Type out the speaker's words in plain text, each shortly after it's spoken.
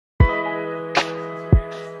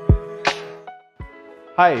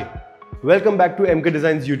Hi, welcome back to MK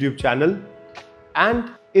Design's YouTube channel.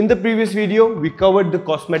 And in the previous video, we covered the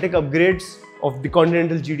cosmetic upgrades of the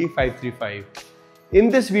Continental GT535. In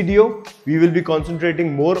this video, we will be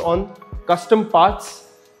concentrating more on custom parts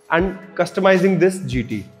and customizing this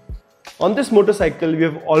GT. On this motorcycle, we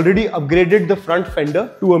have already upgraded the front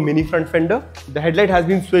fender to a mini front fender. The headlight has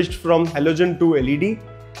been switched from halogen to LED,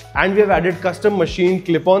 and we have added custom machined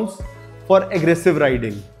clip-ons for aggressive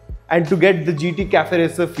riding and to get the GT Cafe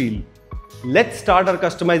Racer feel. Let's start our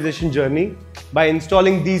customization journey by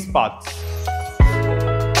installing these parts.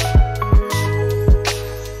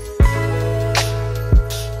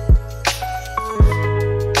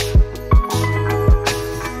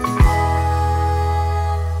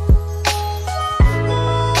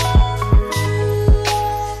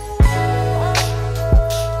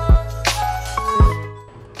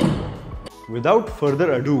 Without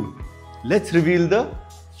further ado, let's reveal the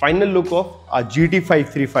final look of our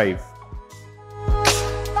GT535.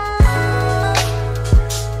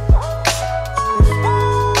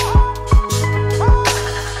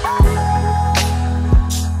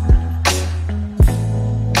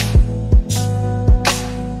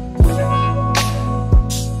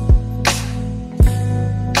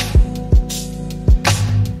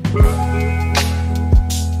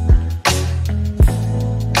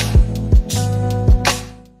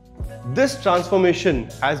 This transformation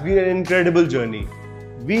has been an incredible journey.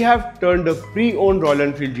 We have turned a pre-owned Royal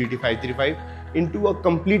Enfield GT535 into a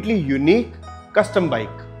completely unique custom bike.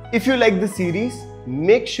 If you like this series,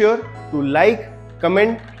 make sure to like,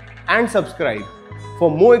 comment and subscribe.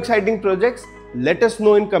 For more exciting projects, let us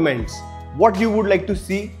know in comments what you would like to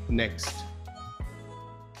see next.